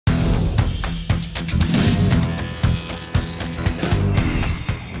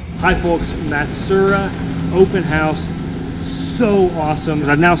Hi folks, Matsuura open house, so awesome.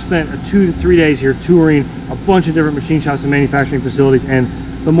 I've now spent 2 to 3 days here touring a bunch of different machine shops and manufacturing facilities, and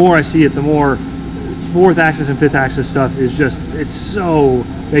the more I see it, the more 4th axis and 5th axis stuff is just, it's so,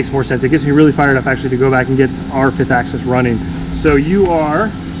 makes more sense. It gets me really fired up actually to go back and get our 5th axis running. So you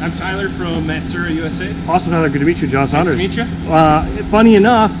are? I'm Tyler from Matsuura, USA. Awesome, Tyler. Good to meet you. John Saunders. Nice to meet you. Funny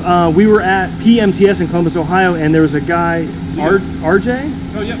enough, we were at PMTS in Columbus, Ohio, and there was a guy, RJ?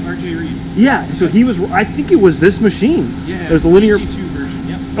 Oh, yeah, RJ Reed. Yeah, so he was, I think it was this machine. Yeah, it was the linear PC2 version,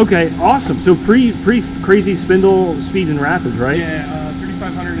 yep. Okay, awesome. So pretty crazy spindle speeds and rapids, right? Yeah,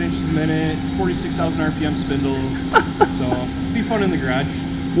 3,500 inches a minute, 46,000 RPM spindle. So, it'd be fun in the garage.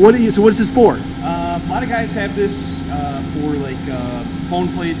 So what is this for? A lot of guys have this for like bone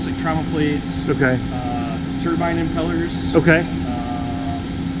plates, like trauma plates. Okay. Turbine impellers. Okay.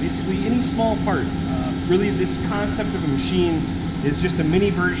 Basically any small part. Really, this concept of a machine is just a mini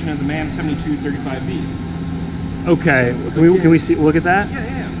version of the MAN 7235B. Okay. So, can we see? Look at that.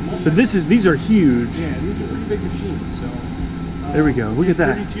 Yeah. So these are huge. Yeah, these are pretty big machines. So. There we go. Look at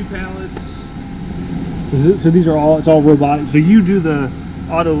that. 32 pallets. So these are all. It's all robotic. So you do the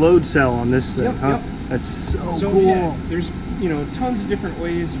auto load cell on this thing, huh? Yep. That's so cool. Yeah, there's tons of different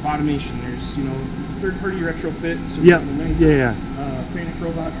ways of automation. There's third-party retrofits. So Yep. Nice, yeah. Frantic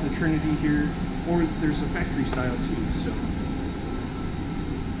robot for the Trinity here, or there's a factory style too. So.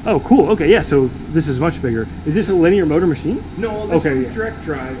 Oh, cool. Okay, yeah. So this is much bigger. Is this a linear motor machine? No, this one's direct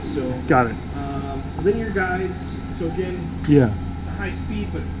drive. So. Got it. Linear guides. So again. Yeah. It's a high speed,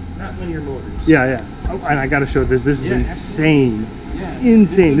 but not linear motors. Yeah. Oh, and I got to show this. This is insane. Absolutely. Yeah.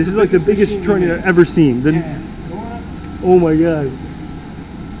 Insane. This is like the biggest train I've ever seen. Yeah. Oh my god.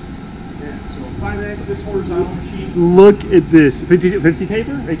 Yeah, so 5-axis horizontal machine. Look at this. 50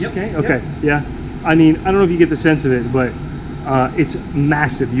 taper? HK? Yep. Okay. Yeah. I mean, I don't know if you get the sense of it, but it's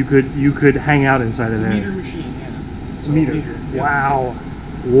massive. You could hang out inside of there. It's a meter machine, yeah. It's a meter. Yep.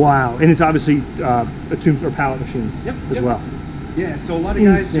 Wow. And it's obviously a tomb or pallet machine as well. Yeah, so a lot of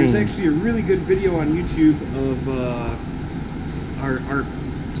guys, there's actually a really good video on YouTube of our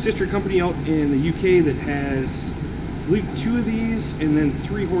sister company out in the UK that has, I believe, 2 of these and then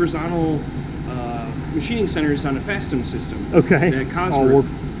 3 horizontal machining centers on a Fastum system. Okay. At Cosworth.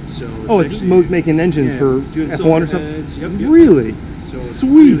 So it's making engines for F1 or something? Yep. Really? So it's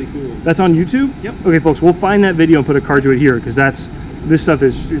sweet. Really cool. That's on YouTube? Yep. Okay, folks, we'll find that video and put a card to it here because this stuff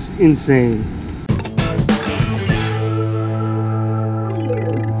is just insane.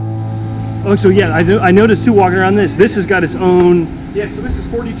 Oh, so yeah, I noticed too walking around this. This has got its own. Yeah, so this is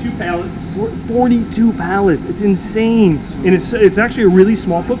 42 pallets. 42 pallets. It's insane, and it's actually a really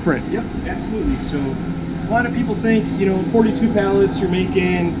small footprint. Yep, absolutely. So a lot of people think 42 pallets, you're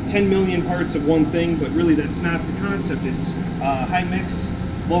making 10 million parts of one thing, but really that's not the concept. It's high mix,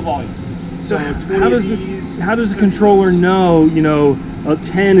 low volume. So how does the controller know? A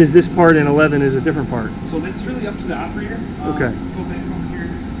 10 is this part and 11 is a different part. So that's really up to the operator. Okay. Go back over here.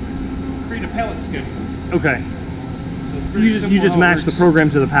 Create a pallet schedule. Okay. So it's you just match the program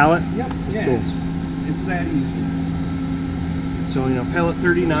to the pallet? Yep. That's cool. It's that easy. So pallet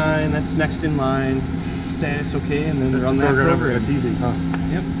 39, that's next in line. Status okay, and then run that program. That's easy, huh?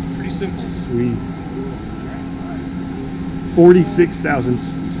 Yep. Pretty simple. Sweet. 46,000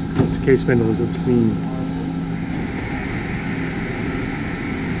 K spindle is obscene.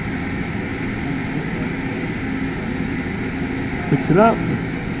 Fix it up.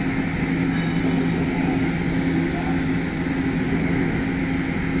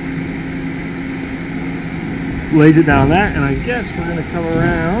 Lays it down there, and I guess we're gonna come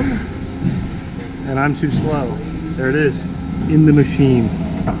around, and I'm too slow. There it is, in the machine.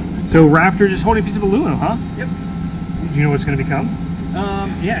 So Raptor just holding a piece of aluminum, huh? Yep. Do you know what it's gonna become?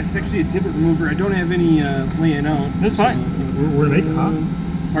 Yeah, it's actually a divot remover. I don't have any laying out. That's fine. We're gonna make it, huh?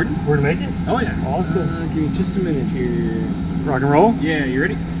 Pardon? We're gonna make it? Oh yeah. Awesome. Give me just a minute here. Rock and roll? Yeah, you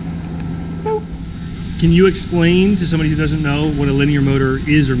ready? Boop. Can you explain to somebody who doesn't know what a linear motor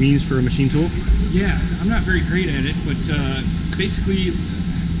is or means for a machine tool? Yeah, I'm not very great at it, but basically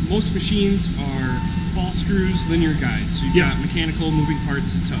most machines are ball screws, linear guides. So you've got mechanical moving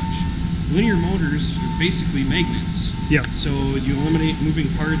parts to touch. Linear motors are basically magnets. Yeah. So you eliminate moving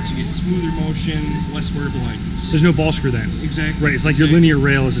parts, you get smoother motion, less wearable items. There's no ball screw then. Exactly. Right, it's like your linear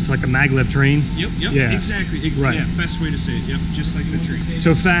rails, it's like a maglev train. Yep, Yeah. exactly. Right. Yeah, best way to say it. Yep, just like the train.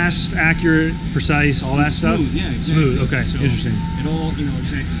 So fast, accurate, precise, all that stuff? Smooth, yeah, exactly. Smooth, okay, so interesting. It all,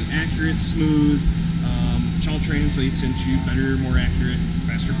 exactly accurate, smooth, which all translates into better, more accurate,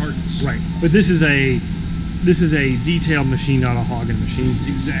 faster parts. Right, but this is a detailed machine, not a hogging machine.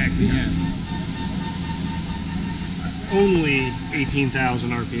 Exactly, yeah. only 18,000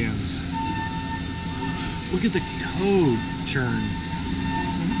 RPMs. Look at the code churn.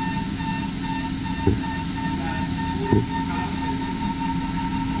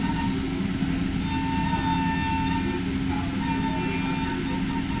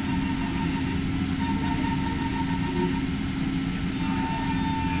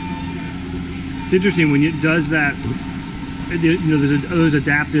 It's interesting when it does that, you know, there's those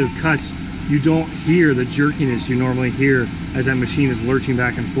adaptive cuts, you don't hear the jerkiness you normally hear as that machine is lurching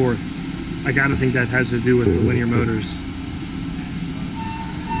back and forth. I gotta think that has to do with the linear motors.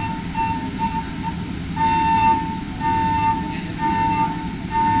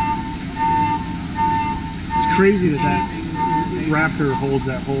 It's crazy that that Raptor holds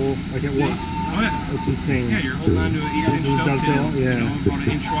that whole, like it works. Oh yeah. It's insane. Yeah, you're holding on to an 8-inch dovetail, yeah. you know, about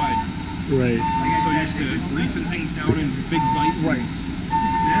an inch wide. Right. So used to leafing things down in big vices. Right.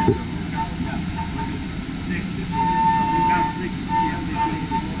 Yes.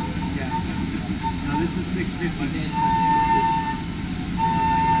 Now this is 650.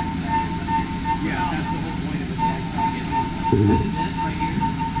 Yeah, that's the whole point of it. What is this right here?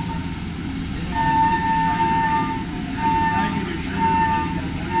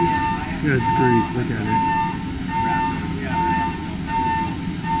 Good grief, look at it.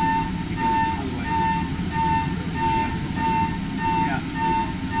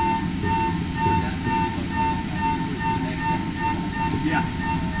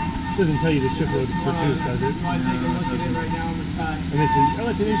 Doesn't tell you the chip load per tooth, does it? No, And it's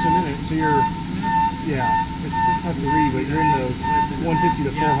an inch a minute, so you're, yeah, it's tough to read, but you're in the 150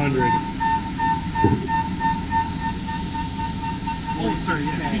 to 400. Oh, sorry,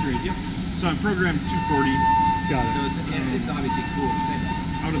 yeah, feed rate, yep. So I'm programmed 240. Got it. So it's obviously cool.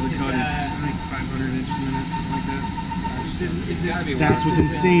 Out of the cut, it's like 500 inch a minute, something like that. It's gotta be That's what's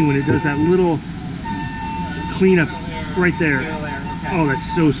insane when it does that little cleanup right there. Oh, that's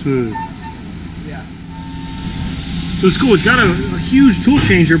so smooth. Yeah. So it's cool. It's got a huge tool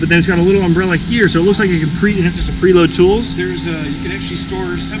changer, but then it's got a little umbrella here, so it looks like it can is it just a preload tools? There's you can actually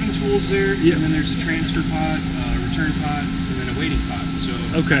store 7 tools there, yeah. And then there's a transfer pod, return pod, and then a waiting pod. So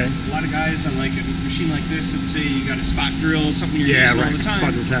okay. A lot of guys on like a machine like this, let's say you got a spot drill, something you're using all the time,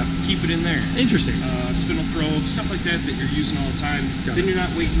 spot drill tap. Keep it in there. Interesting. Spindle probe, stuff like that that you're using all the time. Got then it. you're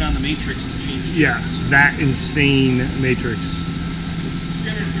not waiting on the matrix to change tools. Yeah, that insane matrix.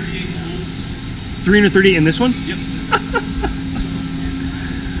 338 tools. 330 in this one? Yep.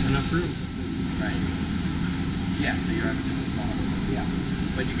 Enough room. Right. Yeah, so you're having just a small one. Yeah.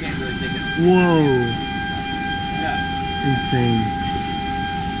 But you can't really take it. Whoa. Yeah. Insane.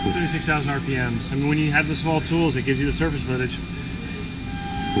 36,000 RPMs. I mean, when you have the small tools, it gives you the surface footage. So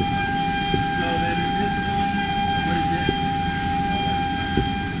then this one, what is this?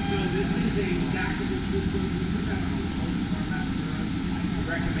 So this is a stackable system.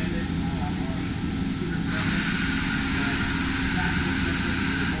 Recommended.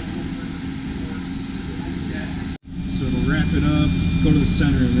 So it'll wrap it up, go to the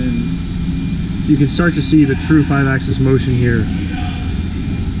center, and then You can start to see the true 5-axis motion here.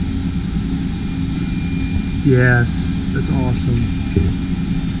 Yes, that's awesome.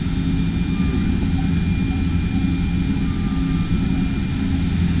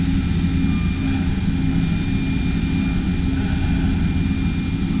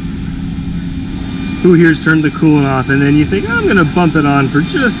 Who here's turned the coolant off, and then you think, I'm going to bump it on for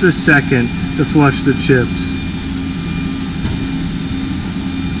just a second to flush the chips.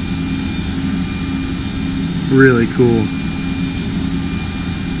 Really cool.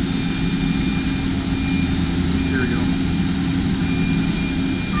 here we go.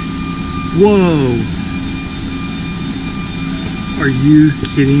 Whoa! Are you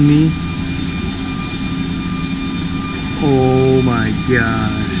kidding me? Oh my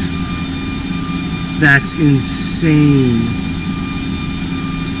gosh. That's insane.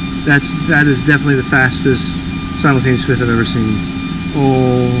 That is definitely the fastest simultaneous fifth I've ever seen.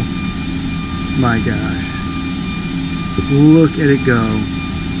 Oh my gosh. Look at it go.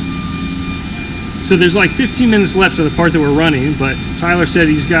 So there's like 15 minutes left of the part that we're running, but Tyler said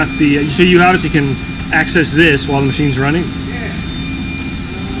he's got the, so you obviously can access this while the machine's running? Yeah.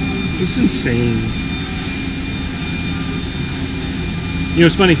 It's insane. You know,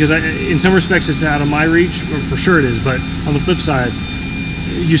 it's funny because in some respects it's out of my reach, or for sure it is, but on the flip side,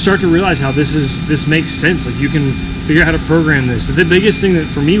 you start to realize how this makes sense. Like you can figure out how to program this. The biggest thing that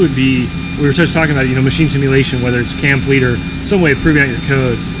for me would be, we were just talking about, you know, machine simulation, whether it's CAMplete or some way of proving out your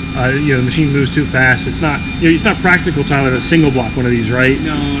code. You know, the machine moves too fast. It's not, you know, it's not practical, Tyler, to single block one of these, right?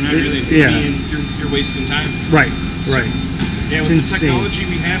 No, not really. Yeah. I mean, you're wasting time. Right, right. Yeah, It's with insane. the technology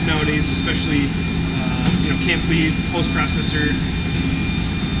we have nowadays, especially camp lead, post processor,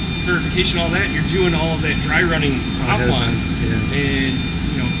 verification, all that. You're doing all of that dry running offline, and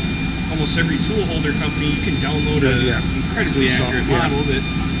almost every tool holder company you can download an incredibly accurate model that.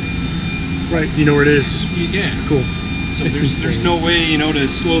 Right, you know where it is. Yeah, cool. So there's no way to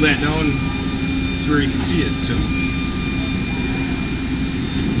slow that down to where you can see it. So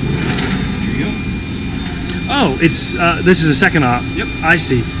there you go. Oh, it's this is a second op. Yep. I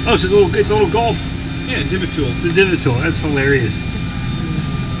see. Oh, it's a little golf. Yeah, divot tool. The divot tool. That's hilarious.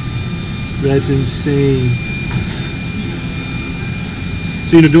 That's insane.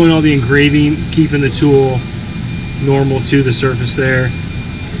 So doing all the engraving, keeping the tool normal to the surface there.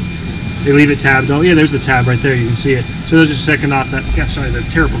 They leave it tabbed. Oh yeah, there's the tab right there. You can see it. So those are second off that. Gosh, sorry, the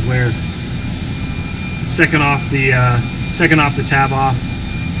terrible glare. Second off the tab off.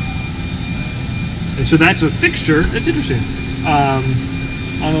 And so that's a fixture. That's interesting. On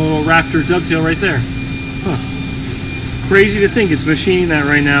a little Raptor dovetail right there. Huh. Crazy to think it's machining that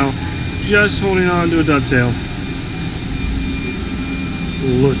right now, just holding on to a dovetail.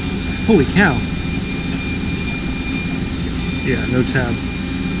 Look, holy cow. Yeah, no tab.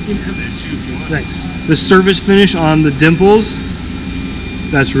 You can have that too if you want. Thanks. The surface finish on the dimples,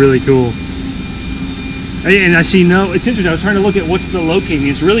 that's really cool. And I see it's interesting. I was trying to look at what's the locating.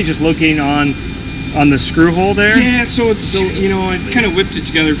 It's really just locating on the screw hole there. Yeah, so it's still, I kind of whipped it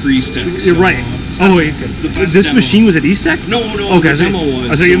together for E-Tech. You're right. Oh, wait. This machine was at E-Tech? No, okay, the demo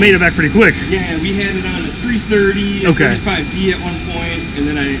was. So you made it back pretty quick. Yeah, we had it on a 330, a 35B at one point, and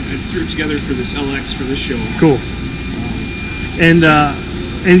then I threw it together for this LX for this show. Cool. And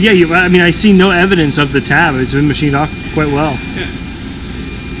yeah, I see no evidence of the tab. It's been machined off quite well. Yeah.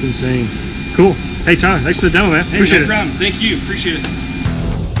 Insane. Cool. Hey, Tom, thanks for the demo, man. Hey, no problem. Thank you. Appreciate it.